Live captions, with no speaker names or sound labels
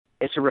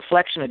it's a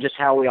reflection of just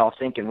how we all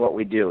think and what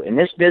we do. In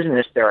this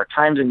business, there are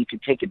times when you can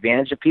take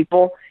advantage of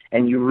people,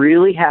 and you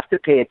really have to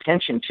pay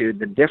attention to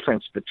the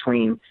difference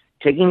between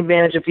taking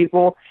advantage of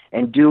people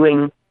and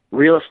doing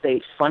real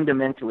estate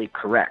fundamentally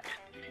correct.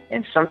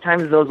 And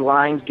sometimes those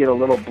lines get a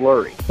little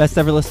blurry. Best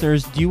ever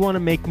listeners, do you want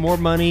to make more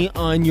money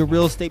on your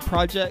real estate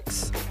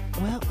projects?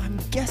 Well, I'm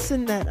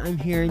guessing that I'm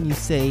hearing you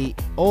say,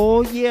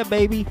 oh yeah,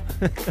 baby.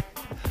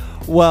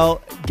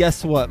 Well,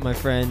 guess what, my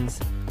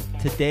friends?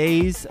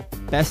 Today's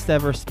best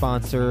ever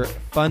sponsor,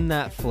 Fund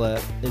That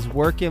Flip, is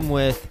working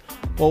with,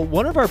 well,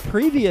 one of our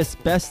previous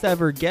best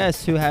ever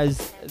guests who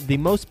has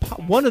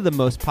one of the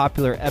most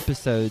popular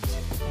episodes,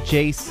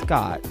 Jay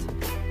Scott.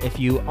 If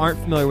you aren't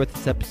familiar with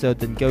this episode,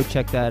 then go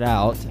check that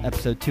out,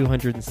 episode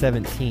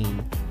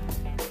 217.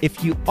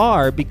 If you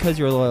are, because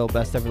you're a loyal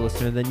best ever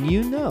listener, then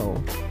you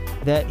know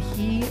that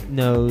he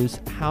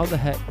knows how the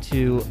heck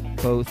to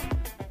both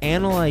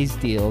analyze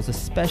deals,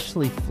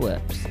 especially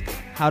flips,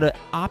 how to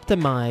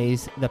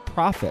optimize the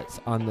profits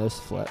on those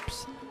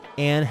flips,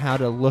 and how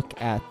to look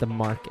at the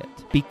market.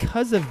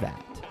 Because of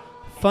that,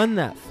 Fund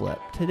That Flip,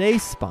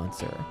 today's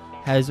sponsor,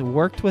 has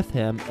worked with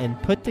him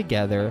and put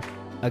together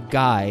a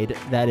guide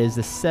that is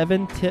the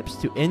 7 tips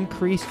to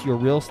increase your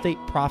real estate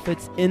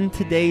profits in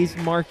today's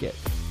market.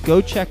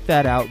 Go check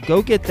that out.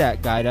 Go get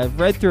that guide. I've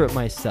read through it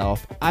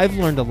myself. I've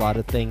learned a lot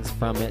of things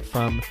from it,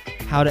 from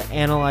how to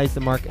analyze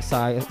the market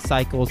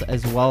cycles,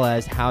 as well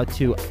as how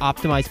to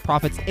optimize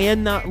profits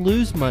and not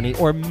lose money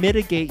or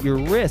mitigate your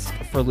risk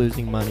for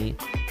losing money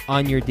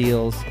on your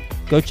deals.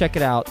 Go check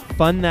it out.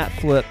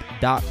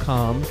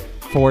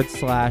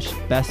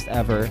 fundthatflip.com/best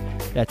ever.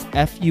 That's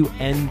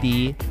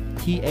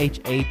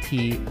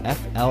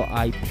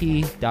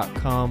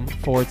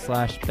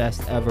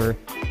fundthatflip.com/best ever.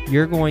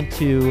 You're going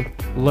to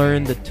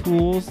learn the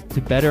tools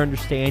to better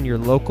understand your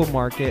local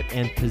market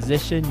and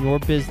position your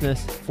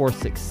business for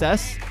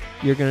success.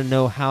 You're going to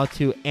know how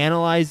to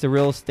analyze the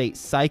real estate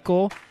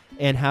cycle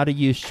and how to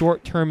use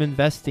short-term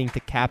investing to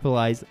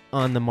capitalize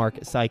on the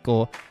market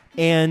cycle,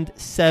 and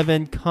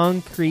 7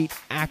 concrete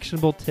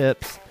actionable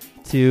tips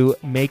to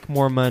make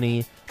more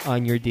money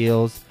on your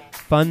deals.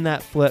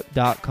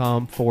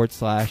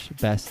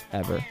 fundthatflip.com/best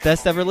ever.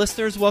 Best ever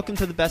listeners, welcome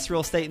to the Best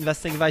Real Estate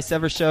Investing Advice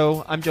Ever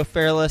show. I'm Joe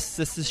Fairless.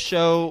 This is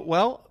show,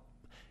 well,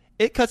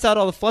 it cuts out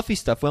all the fluffy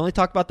stuff. We only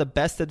talk about the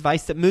best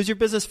advice that moves your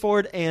business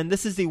forward, and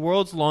this is the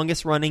world's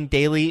longest running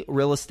daily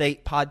real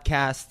estate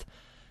podcast.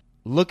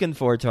 Looking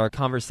forward to our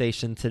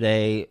conversation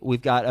today.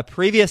 We've got a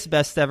previous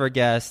best ever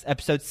guest,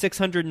 episode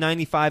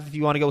 695, if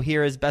you want to go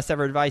hear his best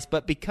ever advice.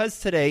 But because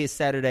today is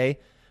Saturday,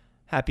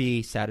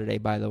 happy Saturday,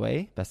 by the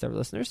way, best ever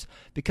listeners.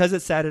 Because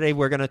it's Saturday,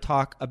 we're going to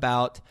talk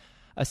about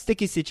a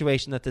sticky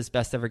situation that this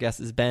best ever guest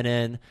has been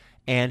in.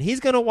 And he's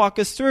going to walk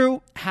us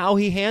through how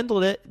he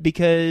handled it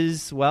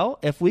because, well,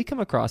 if we come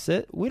across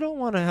it, we don't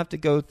want to have to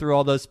go through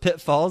all those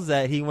pitfalls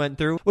that he went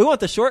through. We want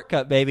the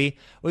shortcut, baby.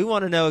 We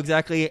want to know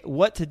exactly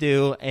what to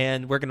do.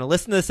 And we're going to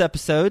listen to this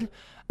episode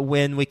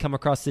when we come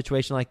across a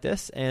situation like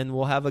this. And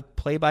we'll have a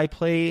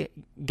play-by-play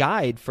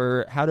guide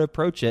for how to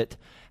approach it.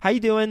 How you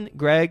doing,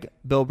 Greg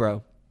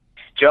Bilbrow?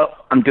 Joe,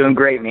 I'm doing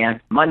great,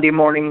 man. Monday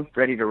morning,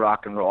 ready to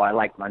rock and roll. I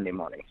like Monday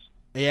mornings.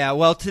 Yeah,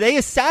 well, today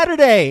is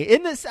Saturday.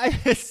 In this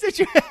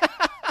situation,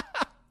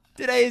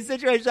 today is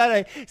Situation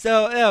Saturday.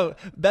 So,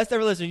 best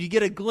ever listener, you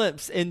get a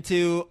glimpse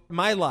into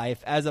my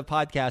life as a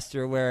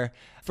podcaster where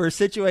for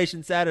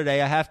Situation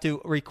Saturday, I have to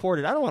record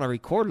it. I don't want to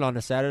record it on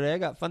a Saturday. I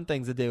got fun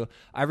things to do.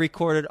 I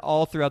record it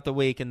all throughout the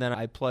week, and then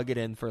I plug it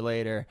in for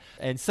later.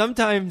 And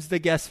sometimes the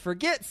guest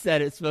forgets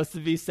that it's supposed to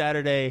be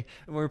Saturday,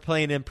 and we're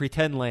playing in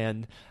pretend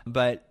land.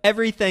 But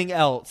everything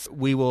else,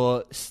 we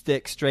will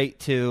stick straight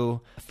to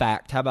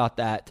fact. How about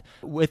that?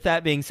 With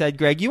that being said,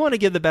 Greg, you want to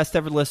give the best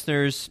ever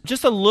listeners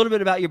just a little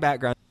bit about your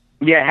background?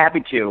 Yeah,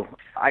 happy to.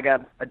 I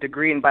got a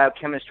degree in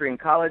biochemistry in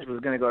college,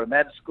 was going to go to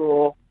med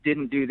school,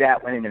 didn't do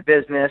that, went into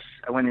business.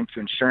 I went into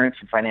insurance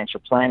and financial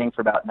planning for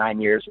about 9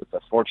 years with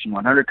a Fortune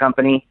 100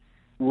 company,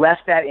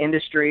 left that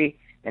industry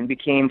and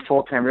became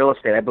full-time real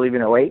estate, I believe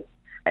in '08.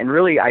 And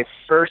really, I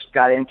first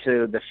got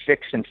into the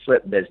fix and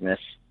flip business,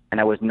 and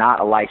I was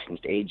not a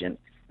licensed agent.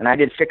 And I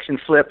did fix and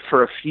flip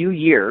for a few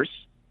years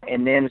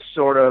and then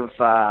sort of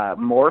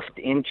morphed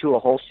into a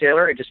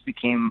wholesaler. It just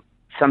became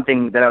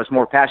something that I was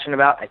more passionate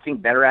about, I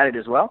think better at it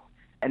as well,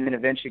 and then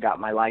eventually got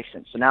my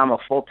license. So now I'm a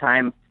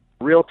full-time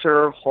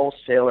realtor,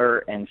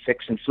 wholesaler, and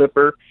fix and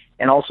flipper,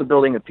 and also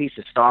building a piece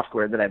of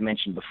software that I've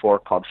mentioned before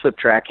called Flip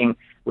Tracking,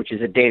 which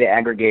is a data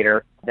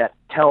aggregator that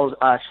tells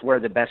us where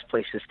the best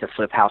places to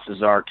flip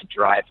houses are to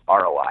drive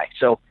ROI.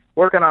 So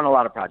working on a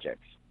lot of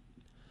projects.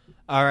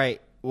 All right.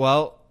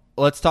 Well,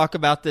 let's talk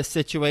about this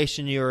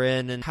situation you were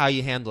in and how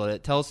you handled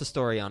it. Tell us a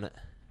story on it.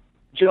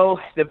 Joe,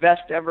 the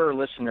best ever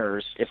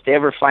listeners, if they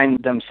ever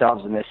find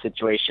themselves in this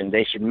situation,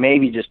 they should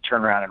maybe just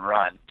turn around and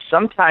run.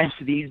 Sometimes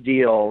these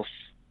deals,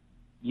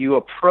 you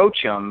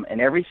approach them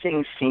and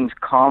everything seems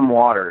calm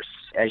waters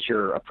as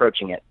you're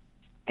approaching it.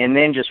 And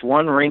then just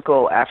one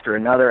wrinkle after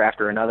another,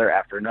 after another,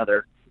 after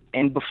another.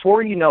 And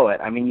before you know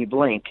it, I mean, you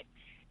blink,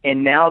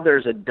 And now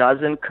there's a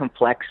dozen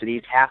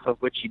complexities, half of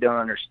which you don't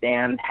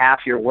understand,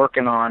 half you're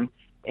working on.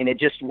 And it's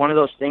just one of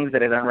those things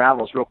that it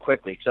unravels real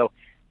quickly. So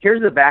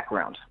here's the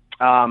background.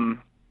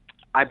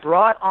 I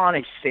brought on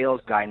a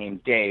sales guy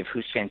named Dave,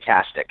 who's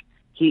fantastic.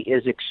 He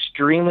is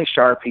extremely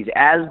sharp. He's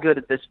as good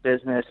at this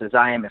business as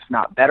I am, if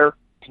not better.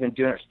 He's been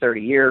doing it for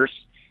 30 years.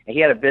 And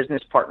he had a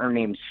business partner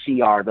named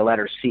CR, the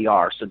letter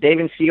CR. So Dave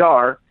and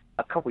CR,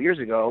 a couple years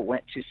ago,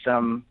 went to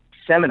some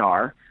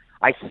seminar.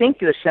 I think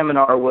the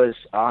seminar was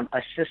on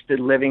assisted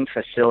living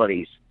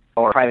facilities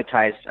or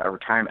privatized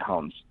retirement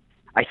homes.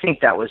 I think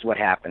that was what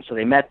happened. So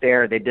they met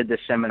there. They did this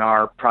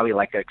seminar, probably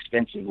like an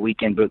expensive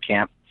weekend boot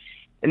camp.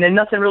 And then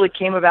nothing really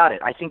came about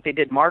it. I think they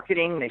did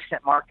marketing. They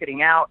sent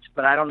marketing out,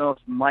 but I don't know if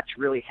much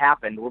really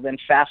happened. Well, then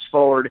fast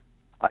forward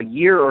a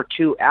year or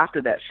two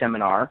after that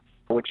seminar,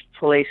 which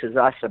places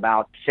us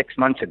about 6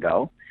 months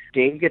ago,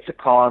 Dave gets a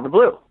call out of the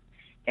blue.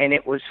 And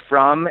it was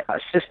from an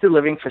assisted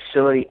living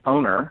facility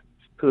owner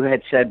who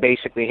had said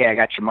basically, hey, I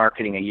got your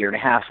marketing a year and a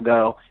half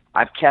ago.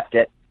 I've kept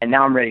it, and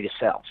now I'm ready to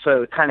sell.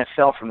 So it kind of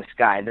fell from the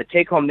sky. The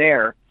take home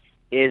there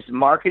is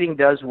marketing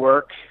does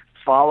work,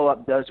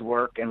 follow-up does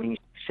work, and when you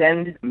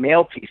send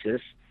mail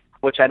pieces,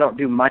 which I don't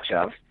do much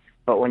of,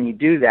 but when you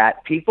do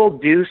that, people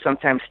do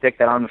sometimes stick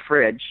that on the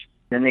fridge.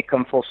 Then they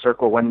come full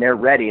circle when they're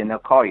ready, and they'll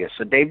call you.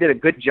 So Dave did a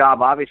good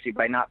job, obviously,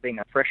 by not being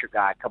a pressure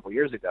guy a couple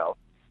years ago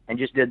and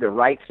just did the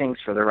right things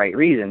for the right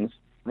reasons.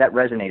 That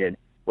resonated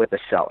with the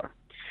seller.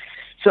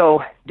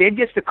 So Dave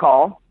gets the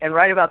call, and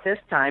right about this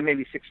time,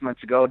 maybe 6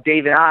 months ago,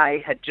 Dave and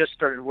I had just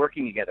started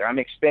working together. I'm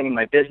expanding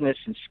my business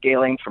and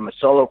scaling from a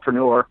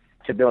solopreneur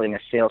to building a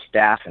sales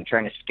staff and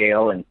trying to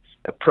scale and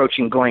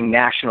approaching going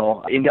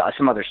national into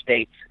some other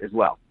states as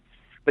well.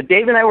 But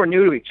Dave and I were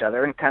new to each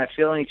other and kind of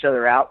feeling each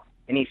other out,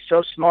 and he's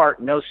so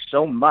smart, knows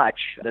so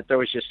much that there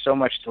was just so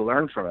much to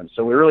learn from him.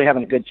 So we were really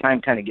having a good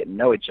time kind of getting to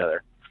know each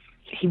other.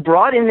 He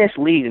brought in this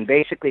lead and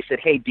basically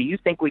said, hey, do you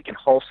think we can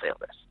wholesale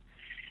this?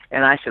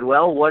 And I said,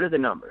 well, what are the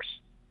numbers?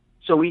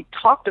 So we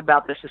talked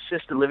about this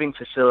assisted living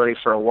facility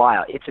for a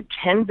while. It's a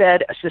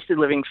 10-bed assisted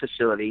living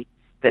facility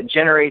that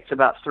generates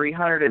about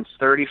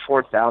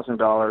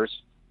 $334,000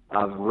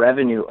 of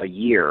revenue a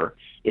year.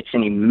 It's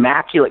in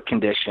immaculate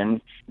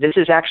condition. This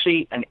is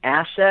actually an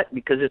asset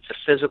because it's a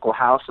physical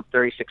house of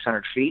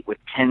 3,600 feet with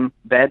 10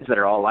 beds that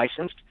are all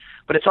licensed,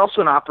 but it's also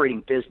an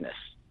operating business.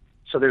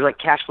 So there's like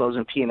cash flows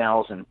and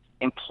P&Ls and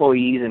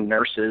employees and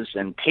nurses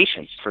and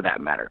patients for that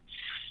matter.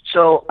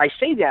 So I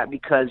say that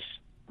because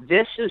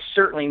this is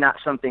certainly not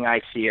something I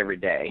see every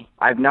day.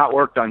 I've not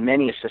worked on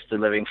many assisted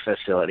living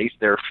facilities.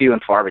 They're few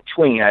and far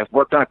between. I've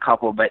worked on a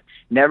couple, but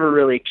never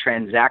really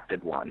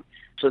transacted one.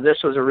 So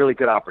this was a really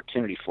good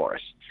opportunity for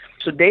us.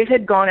 So Dave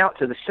had gone out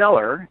to the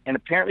seller, and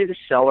apparently the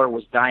seller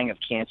was dying of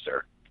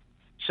cancer.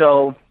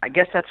 So I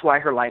guess that's why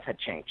her life had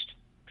changed.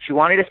 She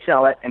wanted to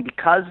sell it, and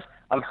because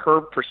of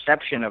her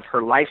perception of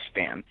her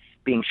lifespan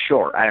being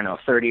short,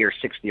 30 or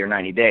 60 or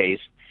 90 days,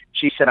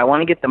 she said, I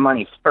want to get the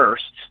money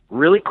first,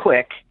 really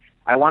quick.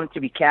 I want it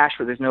to be cash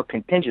where there's no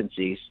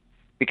contingencies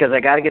because I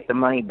got to get the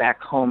money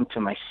back home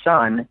to my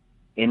son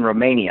in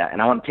Romania,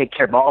 and I want to take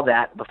care of all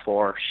that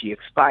before she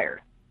expired.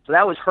 So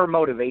that was her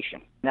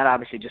motivation. And that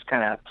obviously just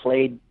kind of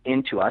played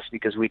into us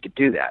because we could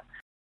do that.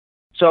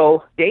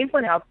 So Dave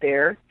went out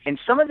there, and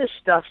some of this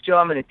stuff, Joe,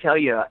 I'm going to tell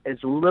you, is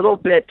a little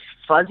bit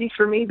fuzzy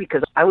for me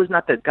because I was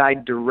not the guy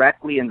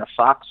directly in the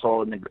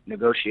foxhole in the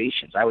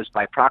negotiations. I was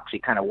by proxy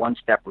kind of one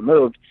step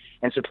removed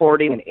and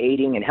supporting and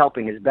aiding and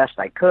helping as best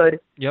I could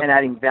and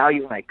adding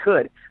value when I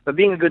could. But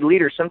being a good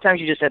leader,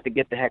 sometimes you just have to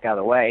get the heck out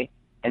of the way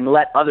and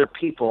let other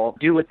people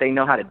do what they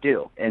know how to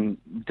do and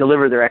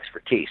deliver their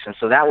expertise. And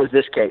so that was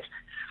this case.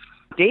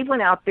 Dave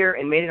went out there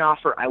and made an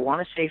offer, I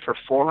want to say, for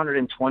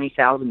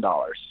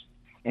 $420,000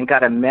 and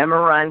got a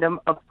memorandum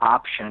of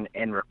option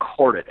and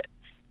recorded it.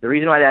 The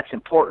reason why that's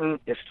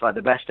important, if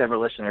the best ever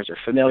listeners are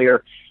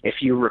familiar, if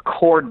you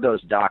record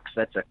those docs,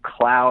 that's a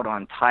cloud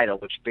on title,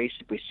 which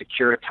basically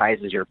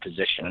securitizes your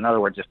position. In other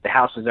words, if the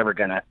house is ever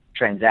going to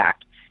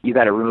transact, you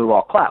got to remove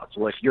all clouds.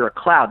 Well, if you're a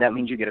cloud, that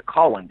means you get a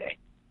call one day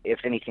if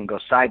anything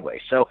goes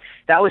sideways. So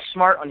that was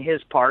smart on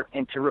his part,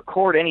 and to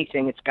record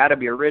anything, it's got to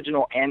be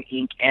original and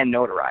ink and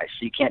notarized.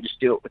 So you can't just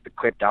do it with the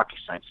quick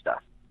DocuSign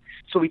stuff.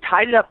 So we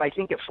tied it up, I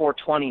think, at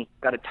 420,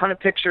 got a ton of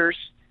pictures,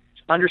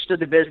 understood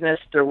the business.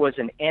 There was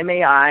an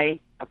MAI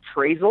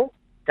appraisal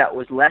that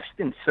was less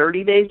than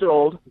 30 days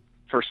old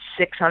for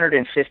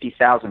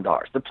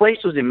 $650,000. The place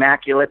was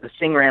immaculate. The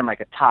thing ran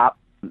like a top,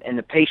 and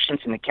the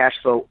patients and the cash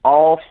flow,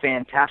 all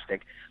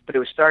fantastic, but it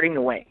was starting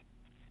to wane.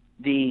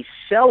 The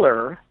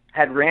seller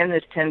had ran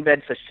this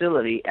 10-bed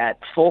facility at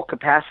full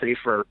capacity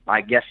for,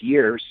 I guess,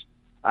 years,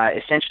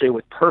 essentially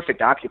with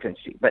perfect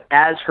occupancy. But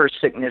as her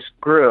sickness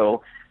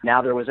grew,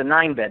 now there was a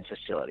 9-bed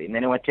facility, and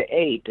then it went to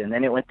 8, and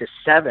then it went to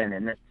 7,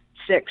 and then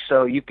 6.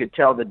 So you could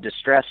tell the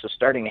distress was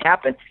starting to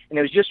happen, and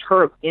it was just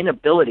her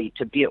inability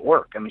to be at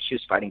work. I mean, she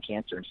was fighting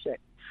cancer and sick.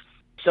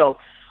 So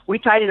we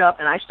tied it up,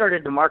 and I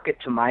started to market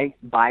to my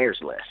buyers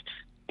list.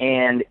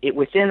 And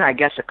within, I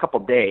guess, a couple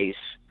days,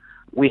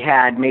 We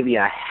had maybe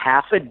a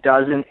half a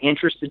dozen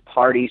interested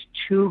parties,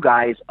 2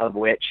 guys of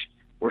which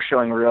were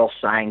showing real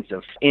signs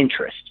of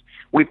interest.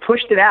 We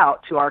pushed it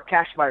out to our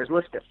cash buyers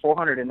list at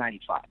 $495.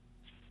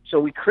 So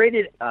we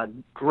created a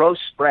gross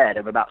spread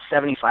of about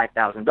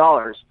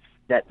 $75,000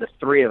 that the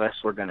 3 of us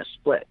were going to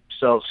split.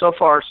 So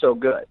far, so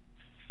good.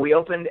 We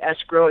opened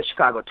escrow at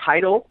Chicago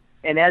Title,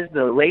 and as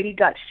the lady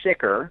got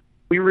sicker,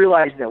 we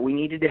realized that we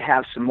needed to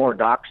have some more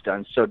docs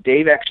done. So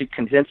Dave actually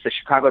convinced the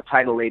Chicago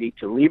Title lady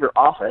to leave her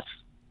office,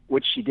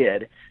 which she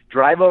did,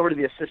 drive over to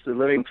the assisted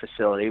living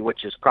facility,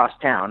 which is across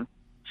town,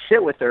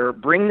 sit with her,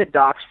 bring the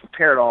docs,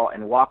 prepare it all,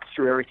 and walk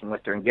through everything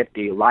with her and get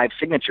the live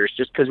signatures,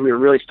 just because we were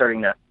really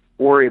starting to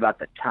worry about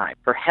the time.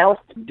 Her health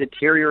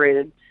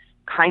deteriorated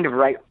kind of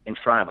right in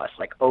front of us,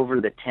 like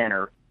over the 10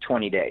 or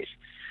 20 days.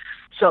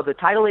 So the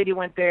title lady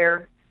went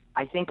there,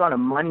 I think on a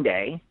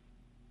Monday,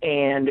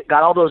 and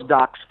got all those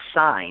docs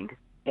signed.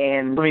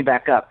 And let me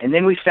back up. And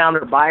then we found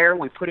our buyer.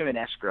 We put him in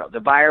escrow. The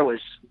buyer was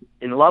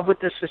in love with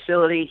this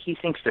facility. He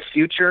thinks the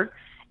future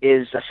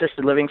is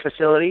assisted living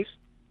facilities,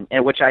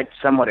 and which I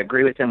somewhat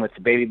agree with him with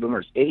the baby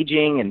boomers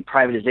aging and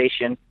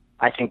privatization.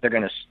 I think they're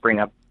going to spring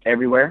up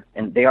everywhere,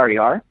 and they already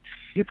are.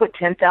 You put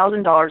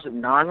 $10,000 of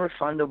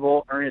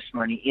non-refundable earnest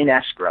money in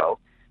escrow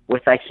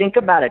with, I think,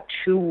 about a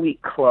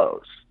 2-week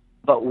close.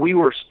 But we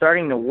were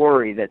starting to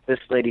worry that this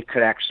lady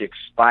could actually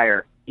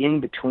expire in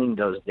between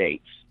those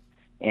dates.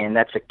 And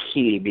that's a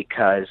key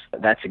because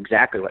that's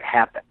exactly what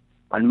happened.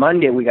 On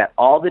Monday, we got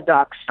all the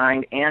docs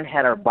signed and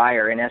had our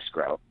buyer in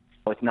escrow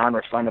with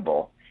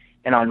non-refundable.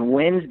 And on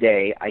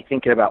Wednesday, I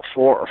think at about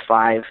 4 or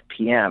 5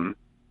 p.m.,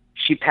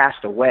 she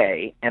passed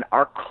away, and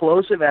our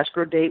close of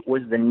escrow date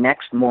was the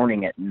next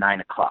morning at 9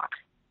 o'clock.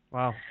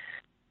 Wow.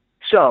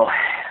 So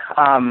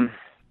I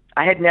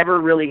had never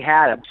really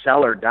had a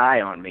seller die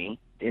on me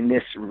in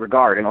this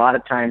regard. And a lot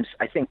of times,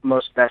 I think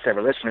most Best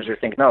Ever listeners are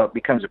thinking, no, it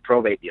becomes a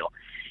probate deal.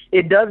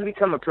 It does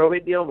become a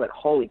probate deal, but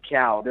holy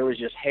cow, there was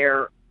just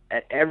hair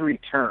at every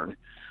turn.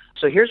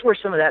 So here's where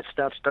some of that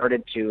stuff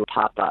started to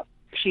pop up.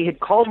 She had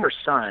called her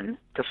son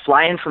to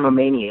fly in from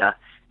Romania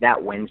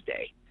that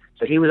Wednesday.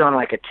 So he was on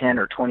like a 10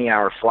 or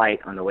 20-hour flight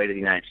on the way to the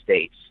United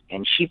States.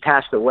 And she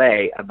passed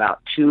away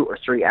about 2 or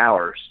 3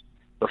 hours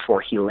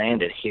before he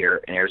landed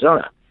here in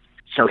Arizona.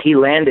 So he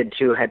landed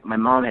my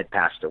mom had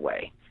passed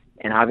away,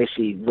 and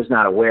obviously was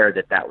not aware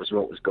that that was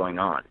what was going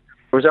on.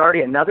 There was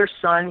already another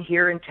son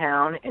here in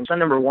town, and son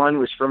number 1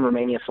 was from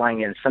Romania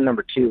flying in. Son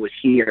number 2 was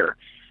here.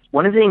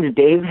 One of the things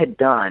Dave had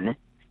done,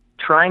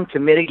 trying to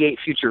mitigate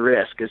future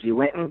risk, is he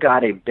went and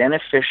got a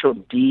beneficial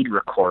deed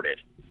recorded.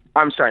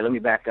 I'm sorry, let me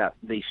back up.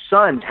 The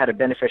son had a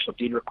beneficial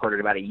deed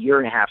recorded about 1.5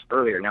 years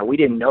earlier. Now, we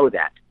didn't know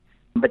that,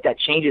 but that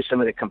changes some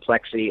of the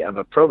complexity of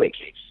a probate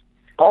case.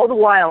 All the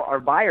while, our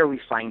buyer, we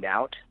find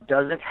out,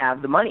 doesn't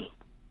have the money.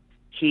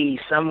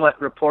 He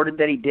somewhat reported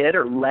that he did,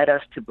 or led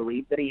us to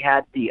believe that he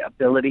had the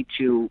ability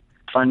to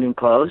fund and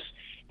close.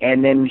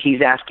 And then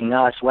he's asking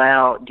us,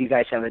 well, do you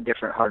guys have a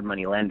different hard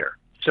money lender?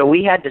 So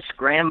we had to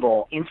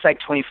scramble inside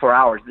 24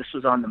 hours. This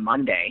was on the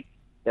Monday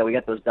that we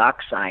got those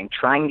docs signed,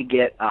 trying to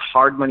get a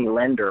hard money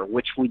lender,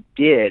 which we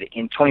did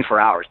in 24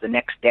 hours. The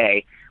next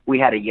day, we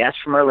had a yes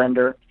from our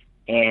lender,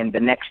 and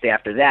the next day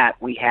after that,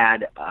 we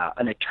had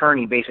an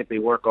attorney basically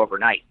work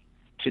overnight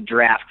to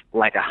draft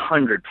like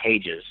 100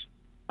 pages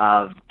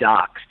of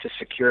docs to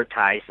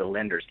securitize the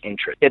lender's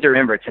interest. You have to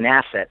remember, it's an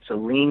asset, so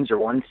liens are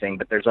one thing,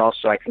 but there's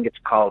also, I think it's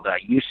called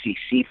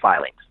UCC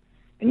filings.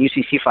 And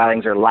UCC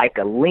filings are like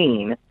a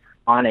lien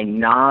on a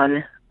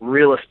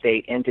non-real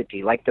estate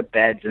entity, like the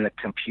beds and the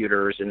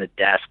computers and the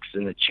desks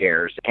and the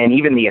chairs, and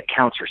even the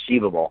accounts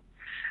receivable.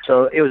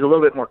 So it was a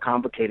little bit more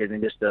complicated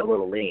than just a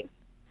little lien.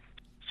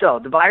 So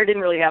the buyer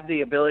didn't really have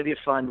the ability to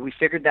fund. We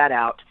figured that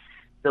out.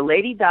 The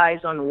lady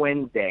dies on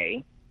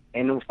Wednesday,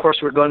 and of course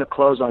we're going to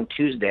close on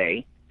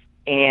Tuesday.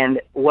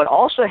 And what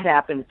also had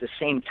happened at the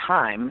same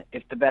time,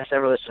 if the Best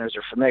Ever listeners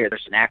are familiar,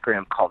 there's an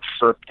acronym called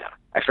FIRPTA.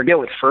 I forget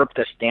what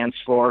FIRPTA stands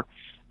for,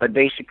 but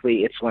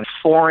basically it's when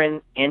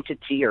foreign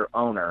entity or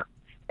owner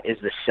is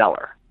the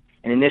seller.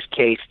 And in this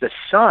case, the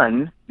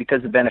son,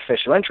 because of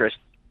beneficial interest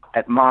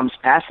at mom's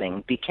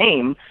passing,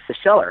 became the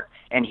seller,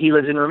 and he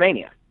lives in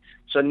Romania.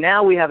 So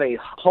now we have a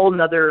whole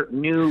nother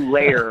new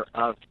layer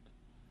of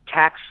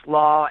tax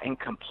law and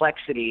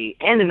complexity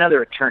and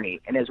another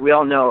attorney. And as we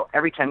all know,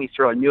 every time you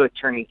throw a new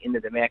attorney into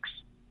the mix,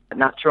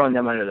 not throwing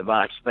them under the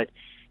bus, but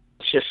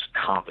it's just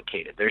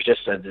complicated. There's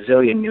just a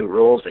zillion new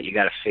rules that you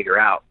got to figure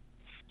out.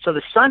 So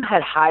the son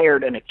had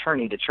hired an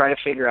attorney to try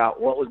to figure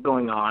out what was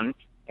going on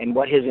and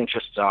what his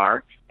interests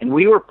are. And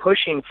we were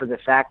pushing for the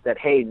fact that,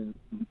 hey,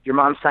 your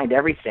mom signed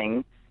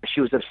everything. She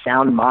was of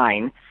sound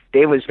mind.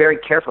 Dave was very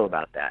careful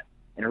about that.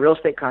 In a real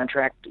estate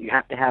contract, you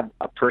have to have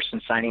a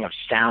person signing of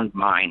sound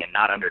mind and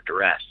not under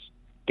duress.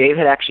 Dave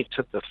had actually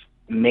took the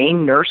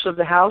main nurse of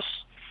the house,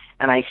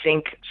 and I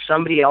think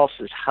somebody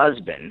else's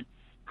husband,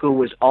 who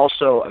was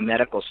also a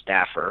medical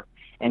staffer,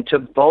 and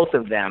took both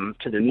of them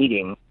to the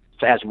meeting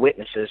as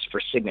witnesses for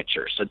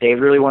signatures. So Dave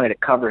really wanted to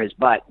cover his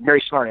butt.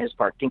 Very smart on his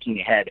part, thinking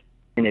ahead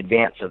in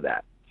advance of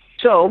that.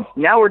 So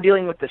now we're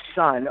dealing with the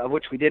son, of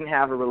which we didn't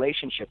have a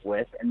relationship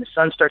with, and the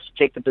son starts to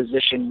take the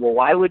position, well,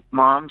 why would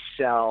mom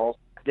sell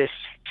this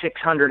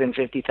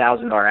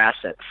 $650,000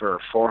 asset for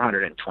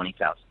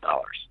 $420,000?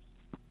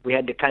 We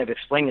had to kind of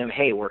explain to them,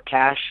 hey, we're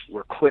cash,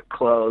 we're quick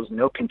close,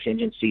 no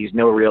contingencies,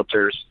 no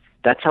realtors.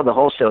 That's how the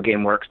wholesale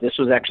game works. This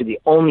was actually the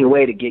only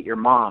way to get your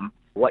mom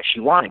what she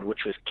wanted,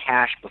 which was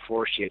cash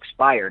before she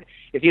expired.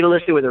 If you'd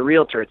listed with a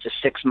realtor, it's a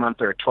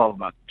 6-month or a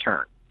 12-month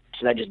turn.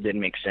 So that just didn't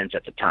make sense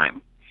at the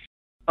time.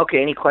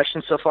 Okay, any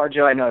questions so far,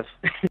 Joe? I know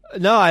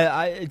No,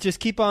 I just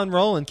keep on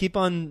rolling, keep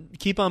on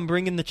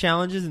bringing the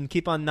challenges and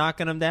keep on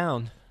knocking them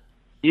down.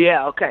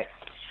 Yeah, okay.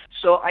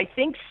 So I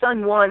think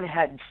Son 1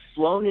 had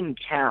flown in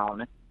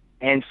town,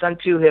 and Son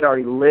 2 had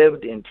already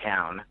lived in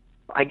town.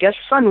 I guess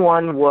Son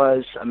 1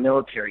 was a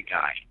military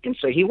guy, and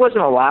so he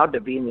wasn't allowed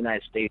to be in the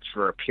United States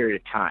for a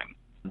period of time.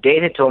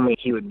 Dade had told me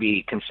he would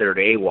be considered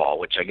AWOL,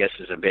 which I guess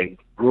is a big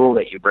rule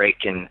that you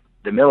break in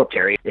the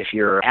military. If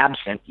you're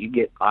absent, you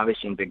get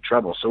obviously in big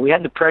trouble. So we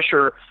had to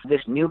pressure this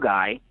new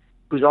guy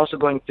who's also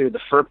going through the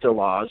FIRPTA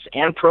laws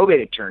and probate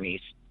attorneys,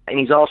 and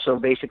he's also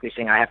basically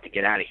saying, I have to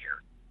get out of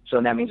here.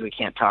 So that means we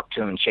can't talk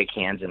to him and shake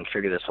hands and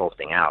figure this whole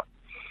thing out.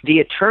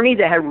 The attorney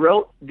that had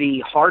wrote the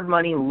hard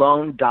money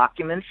loan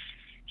documents,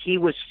 he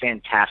was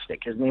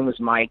fantastic. His name was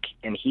Mike,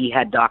 and he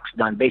had docs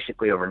done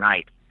basically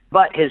overnight.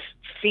 But his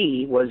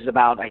fee was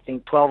about, I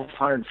think,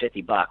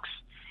 $1,250.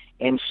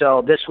 And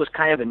so this was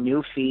kind of a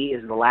new fee,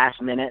 is the last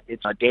minute.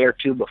 It's a day or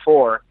two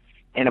before.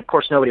 And, of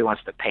course, nobody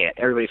wants to pay it.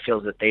 Everybody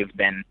feels that they've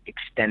been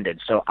extended.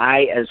 So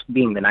I, as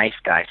being the nice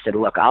guy, said,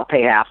 look, I'll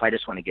pay half. I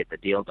just want to get the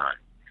deal done.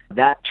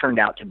 That turned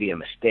out to be a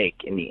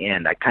mistake in the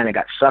end. I kind of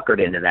got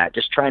suckered into that,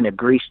 just trying to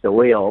grease the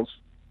wheels,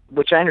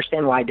 which I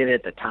understand why I did it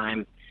at the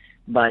time.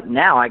 But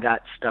now I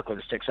got stuck with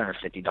a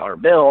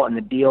 $650 bill, and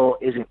the deal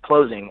isn't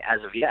closing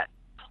as of yet.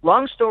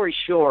 Long story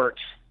short,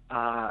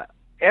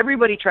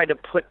 everybody tried to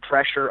put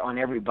pressure on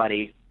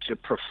everybody to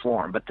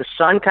perform, but the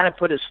son kind of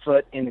put his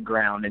foot in the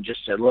ground and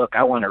just said, look,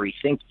 I want to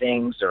rethink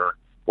things or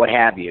what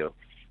have you.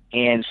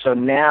 And so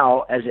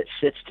now, as it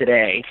sits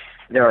today,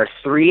 there are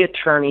 3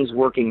 attorneys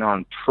working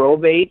on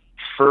probate,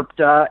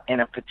 FIRPTA,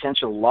 and a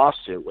potential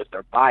lawsuit with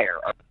their buyer,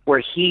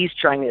 where he's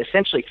trying to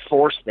essentially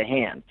force the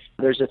hand.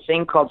 There's a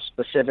thing called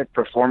specific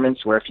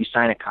performance, where if you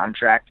sign a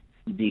contract,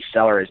 the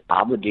seller is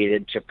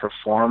obligated to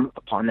perform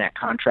upon that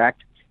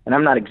contract. And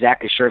I'm not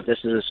exactly sure if this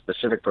is a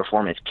specific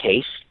performance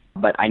case,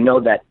 but I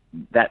know that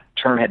that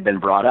term had been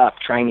brought up,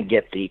 trying to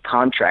get the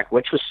contract,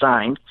 which was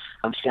signed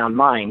of sound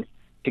mind,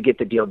 to get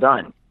the deal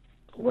done.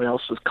 What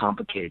else was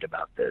complicated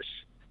about this?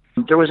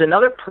 There was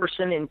another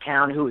person in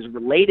town who was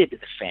related to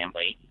the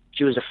family.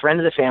 She was a friend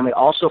of the family,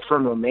 also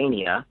from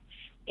Romania,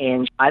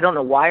 and I don't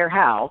know why or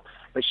how,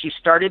 but she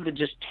started to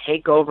just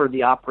take over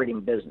the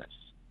operating business.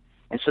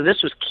 And so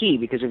this was key,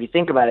 because if you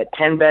think about it,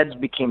 10 beds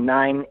became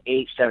 9,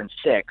 8, 7,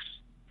 6,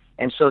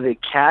 and so the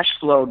cash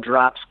flow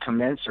drops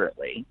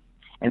commensurately.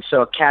 And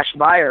so a cash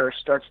buyer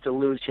starts to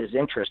lose his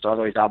interest,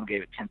 although he's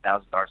obligated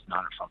 $10,000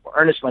 non-refundable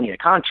earnest money in a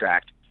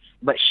contract.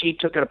 But she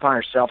took it upon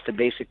herself to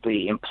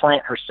basically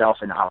implant herself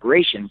in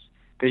operations,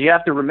 because you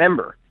have to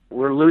remember,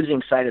 we're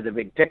losing sight of the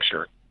big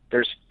picture.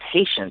 There's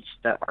patients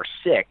that are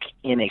sick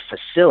in a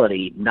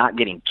facility not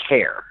getting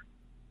care.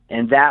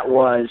 And that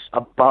was,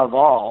 above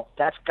all,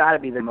 that's got to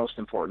be the most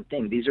important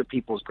thing. These are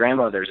people's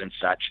grandmothers and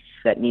such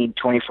that need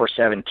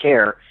 24/7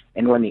 care.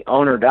 And when the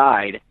owner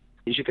died,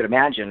 as you could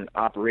imagine,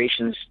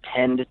 operations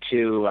tend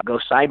to go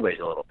sideways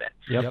a little bit.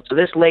 Yep. So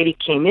this lady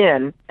came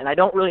in, and I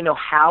don't really know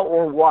how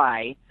or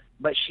why,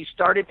 but she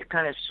started to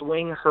kind of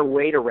swing her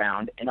weight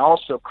around and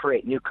also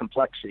create new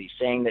complexities,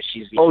 saying that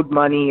she's owed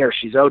money, or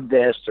she's owed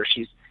this, or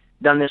she's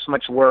done this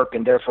much work,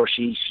 and therefore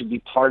she should be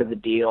part of the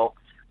deal.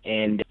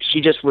 And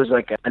she just was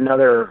like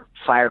another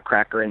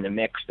firecracker in the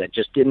mix that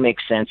just didn't make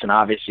sense, and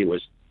obviously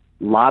was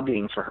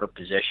lobbying for her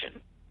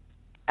position.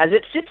 As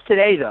it sits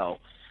today, though,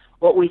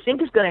 what we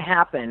think is going to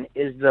happen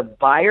is the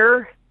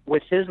buyer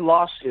with his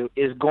lawsuit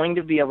is going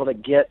to be able to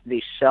get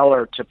the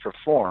seller to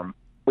perform.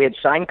 We had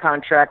signed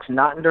contracts,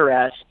 not in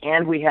duress,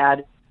 and we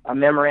had a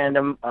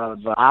memorandum of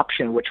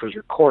option, which was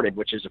recorded,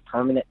 which is a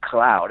permanent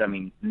cloud. I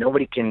mean,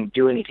 nobody can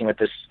do anything with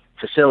this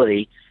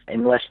facility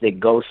unless they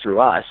go through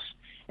us.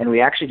 And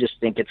we actually just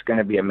think it's going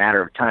to be a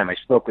matter of time. I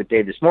spoke with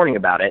Dave this morning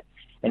about it,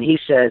 and he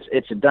says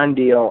it's a done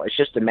deal. It's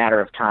just a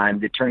matter of time.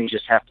 The attorneys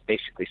just have to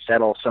basically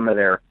settle some of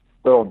their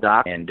little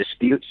doc and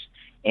disputes,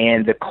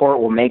 and the court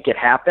will make it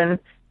happen.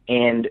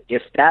 And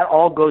if that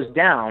all goes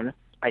down,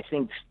 I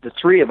think the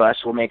 3 of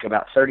us will make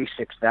about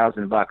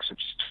 $36,000, which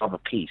is 12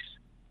 apiece.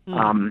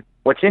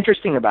 What's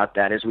interesting about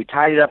that is we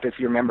tied it up, if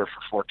you remember,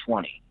 for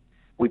 $420.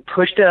 We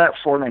pushed it at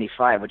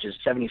 $495, which is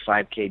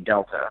 $75K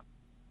delta.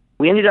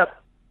 We ended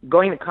up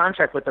going to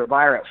contract with our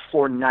buyer at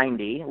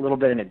 $490, a little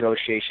bit of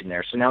negotiation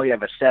there. So now we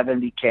have a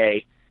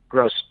 $70K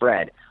gross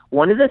spread.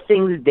 One of the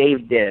things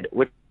Dave did,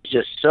 which is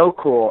just so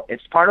cool,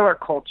 it's part of our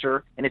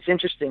culture, and it's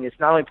interesting, it's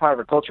not only part of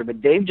our culture,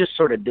 but Dave just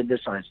sort of did this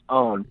on his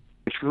own,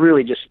 which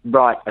really just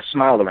brought a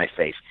smile to my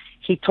face.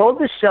 He told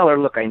the seller,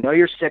 look, I know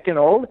you're sick and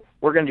old.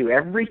 We're going to do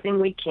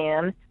everything we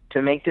can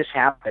to make this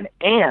happen.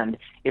 And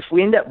if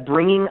we end up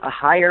bringing a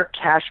higher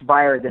cash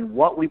buyer than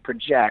what we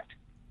project,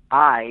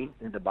 I,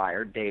 the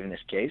buyer, Dave in this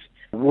case,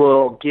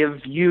 will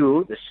give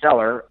you, the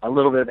seller, a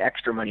little bit of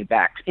extra money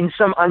back in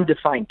some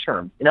undefined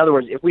term. In other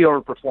words, if we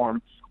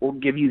overperform, we'll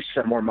give you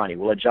some more money.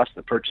 We'll adjust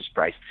the purchase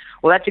price.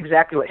 Well, that's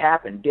exactly what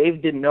happened.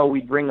 Dave didn't know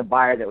we'd bring a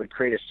buyer that would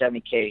create a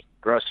 $70K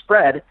gross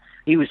spread.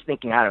 He was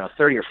thinking,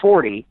 30 or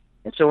 40.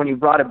 And so when he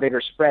brought a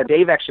bigger spread,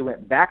 Dave actually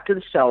went back to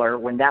the seller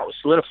when that was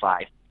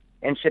solidified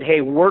and said,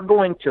 hey, we're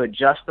going to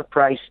adjust the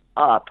price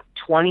up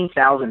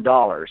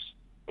 $20,000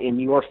 in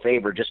your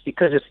favor just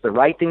because it's the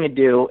right thing to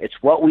do. It's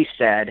what we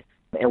said,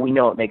 and we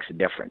know it makes a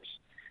difference.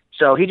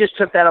 So he just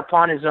took that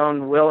upon his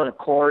own will and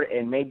accord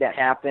and made that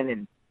happen.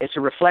 And it's a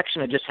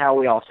reflection of just how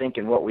we all think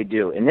and what we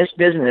do. In this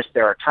business,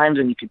 there are times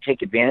when you can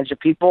take advantage of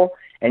people,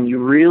 and you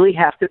really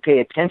have to pay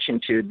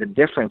attention to the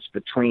difference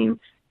between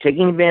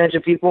taking advantage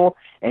of people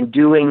and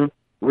doing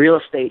real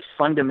estate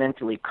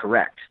fundamentally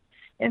correct.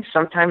 And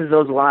sometimes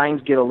those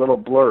lines get a little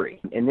blurry.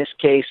 In this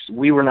case,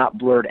 we were not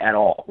blurred at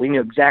all. We knew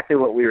exactly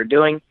what we were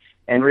doing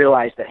and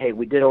realized that, hey,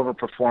 we did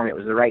overperform. It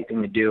was the right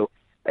thing to do.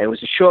 It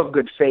was a show of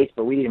good faith,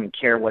 but we didn't even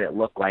care what it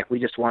looked like. We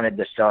just wanted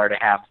the seller to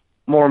have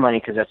more money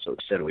because that's what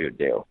we said we would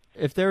do.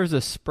 If there was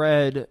a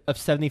spread of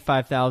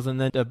 $75,000,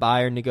 then the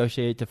buyer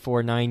negotiated to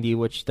 $490,000,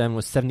 which then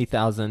was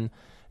 $70,000,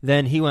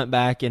 then he went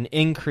back and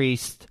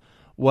increased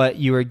what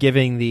you were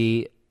giving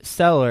the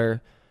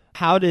seller.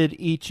 How did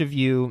each of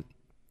you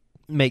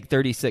make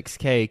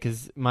 $36K?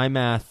 Because my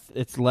math,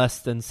 it's less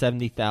than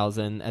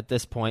 $70,000 at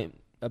this point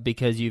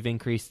because you've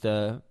increased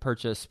the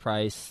purchase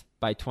price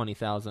by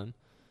 $20,000.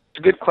 It's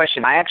a good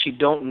question. I actually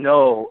don't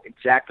know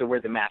exactly where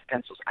the math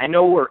pencils. I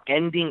know we're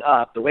ending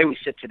up, the way we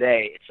sit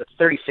today, it's a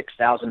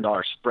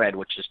 $36,000 spread,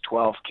 which is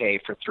 $12K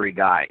for 3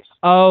 guys.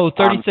 Oh,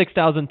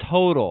 $36,000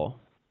 total.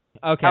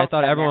 Okay, I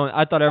thought everyone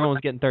was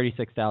getting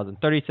 $36,000.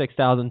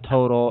 $36,000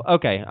 total.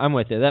 Okay, I'm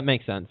with you. That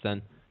makes sense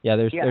then. Yeah,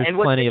 there's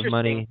plenty of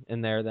money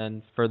in there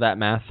then for that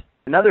math.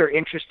 Another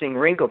interesting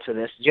wrinkle to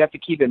this is you have to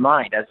keep in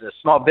mind, as a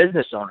small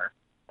business owner,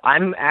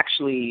 I'm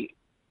actually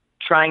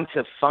trying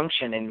to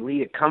function and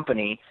lead a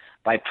company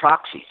by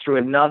proxy through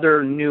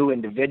another new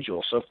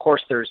individual. So, of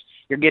course,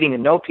 you're getting to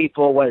know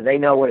people. What do they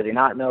know? What do they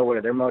not know? What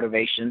are their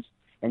motivations?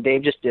 And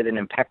Dave just did an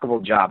impeccable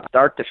job,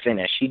 start to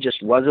finish. He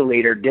just was a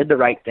leader, did the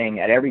right thing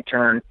at every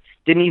turn,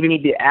 didn't even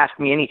need to ask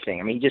me anything.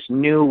 I mean, he just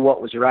knew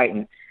what was right.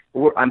 And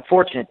I'm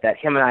fortunate that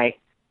him and I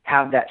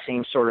have that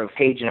same sort of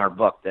page in our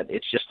book, that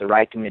it's just the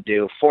right thing to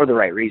do for the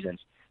right reasons.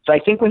 So I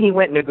think when he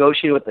went and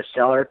negotiated with the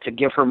seller to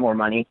give her more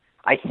money,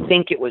 I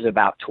think it was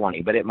about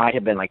 20, but it might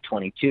have been like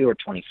 22 or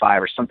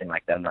 25 or something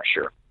like that. I'm not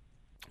sure.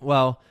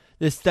 Well,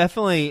 this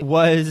definitely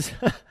was,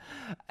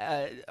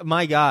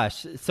 my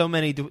gosh, so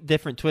many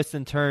different twists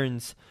and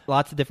turns,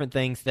 lots of different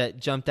things that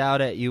jumped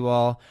out at you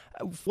all.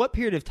 What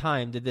period of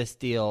time did this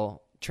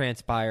deal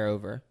transpire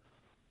over?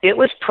 It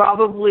was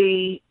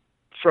probably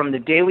from the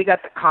day we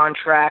got the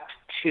contract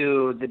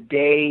to the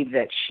day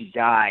that she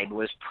died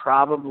was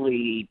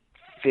probably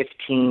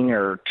 15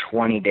 or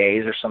 20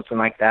 days or something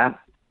like that.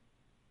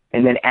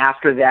 And then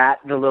after that,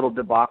 the little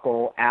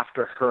debacle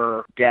after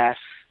her death,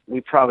 we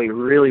probably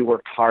really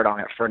worked hard on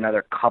it for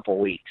another couple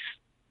weeks,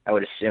 I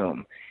would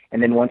assume.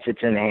 And then once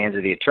it's in the hands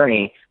of the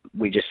attorney,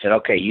 we just said,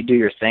 okay, you do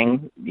your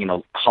thing,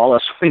 call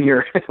us when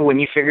you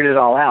figured it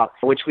all out,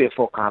 which we have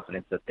full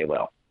confidence that they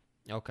will.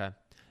 Okay.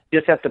 You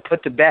just have to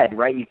put to bed,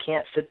 right? You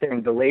can't sit there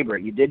and belabor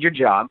it. You did your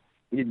job.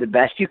 You did the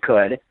best you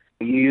could.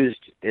 You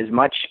used as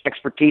much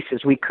expertise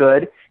as we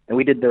could, and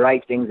we did the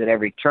right things at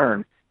every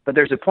turn. But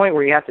there's a point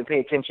where you have to pay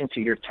attention to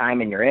your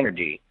time and your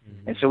energy.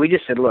 Mm-hmm. And so we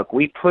just said, look,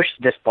 we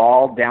pushed this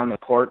ball down the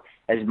court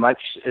as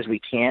much as we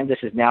can. This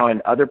is now in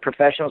other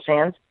professionals'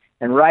 hands.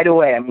 And right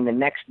away, the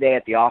next day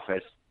at the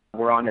office,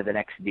 we're on to the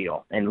next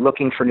deal and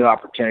looking for new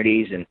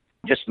opportunities and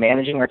just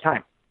managing our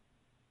time.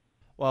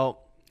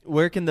 Well,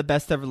 where can the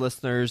best ever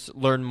listeners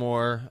learn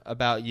more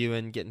about you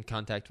and get in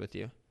contact with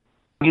you?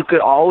 You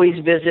could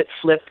always visit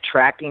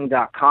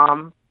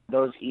fliptracking.com.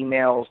 Those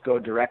emails go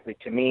directly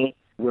to me.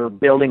 We're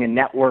building a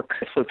network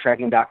at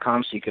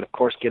fliptracking.com, so you could, of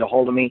course, get a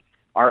hold of me.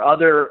 Our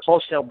other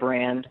wholesale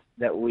brand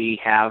that we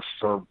have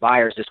for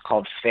buyers is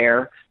called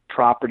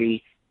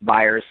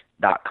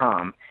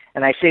fairpropertybuyers.com.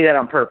 And I say that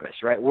on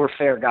purpose, right? We're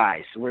fair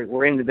guys.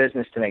 We're in the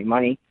business to make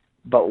money.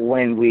 But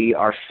when we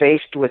are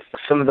faced with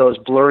some of those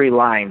blurry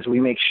lines, we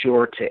make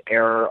sure to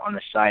err on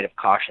the side of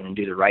caution and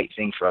do the right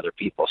thing for other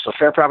people. So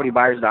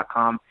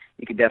fairpropertybuyers.com,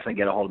 you can definitely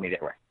get a hold of me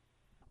there.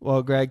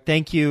 Well, Greg,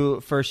 thank you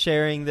for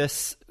sharing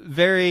this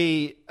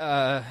very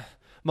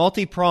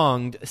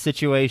multi-pronged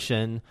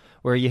situation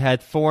where you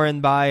had foreign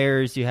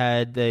buyers, you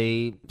had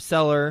the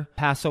seller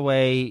pass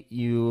away,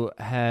 you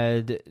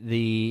had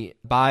the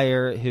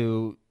buyer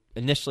who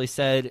initially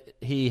said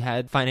he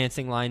had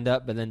financing lined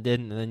up but then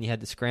didn't, and then you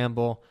had to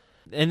scramble.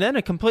 And then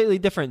a completely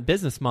different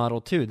business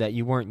model, too, that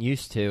you weren't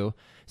used to.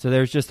 So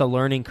there's just a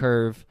learning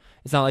curve.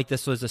 It's not like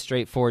this was a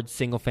straightforward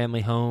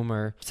single-family home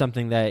or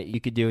something that you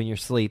could do in your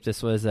sleep.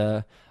 This was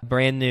a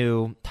brand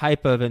new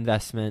type of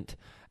investment,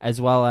 as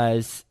well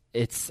as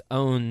its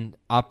own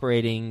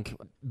operating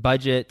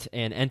budget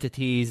and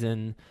entities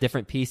and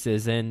different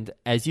pieces. And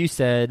as you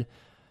said,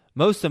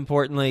 most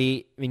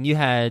importantly, I mean, you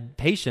had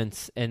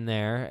patients in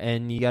there,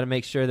 and you got to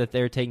make sure that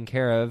they're taken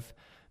care of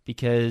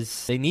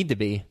because they need to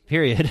be,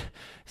 period.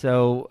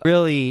 So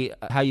really,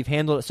 how you've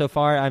handled it so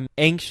far, I'm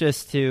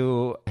anxious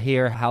to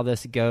hear how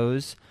this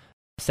goes.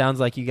 Sounds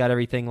like you got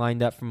everything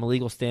lined up from a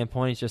legal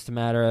standpoint. It's just a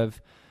matter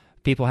of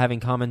people having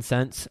common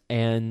sense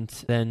and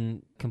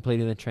then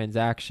completing the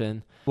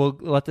transaction. We'll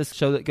let this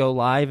show go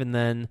live, and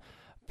then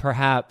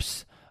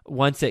perhaps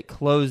once it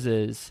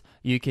closes,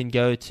 you can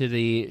go to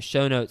the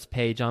show notes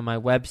page on my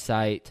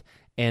website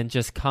and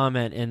just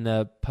comment in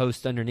the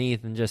post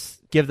underneath and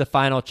just give the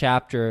final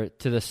chapter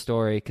to the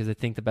story, because I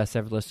think the Best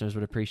Ever listeners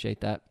would appreciate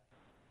that.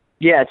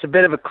 Yeah, it's a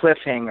bit of a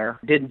cliffhanger.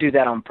 Didn't do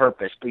that on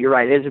purpose, but you're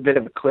right. It is a bit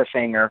of a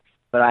cliffhanger,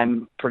 but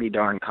I'm pretty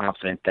darn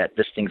confident that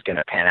this thing's going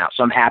to pan out.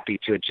 So I'm happy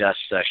to adjust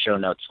show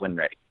notes when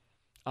ready.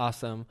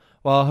 Awesome.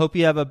 Well, I hope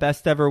you have a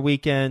Best Ever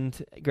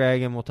weekend,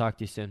 Greg, and we'll talk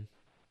to you soon.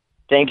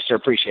 Thanks, sir.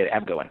 Appreciate it.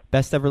 Have a good one.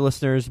 Best Ever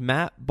listeners,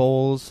 Matt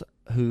Bowles,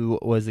 who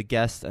was a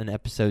guest on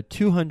episode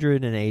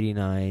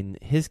 289,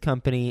 his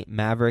company,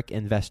 Maverick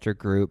Investor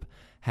Group,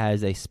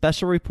 has a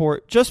special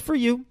report just for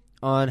you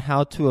on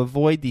how to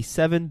avoid the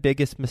 7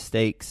 biggest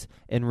mistakes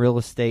in real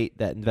estate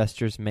that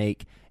investors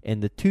make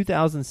in the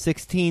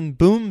 2016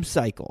 boom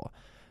cycle.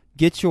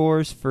 Get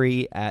yours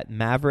free at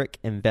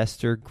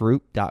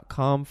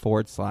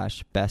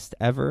maverickinvestorgroup.com/best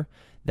ever.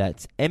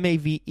 That's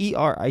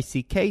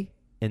MAVERICK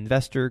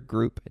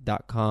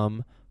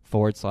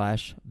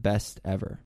investorgroup.com/best ever.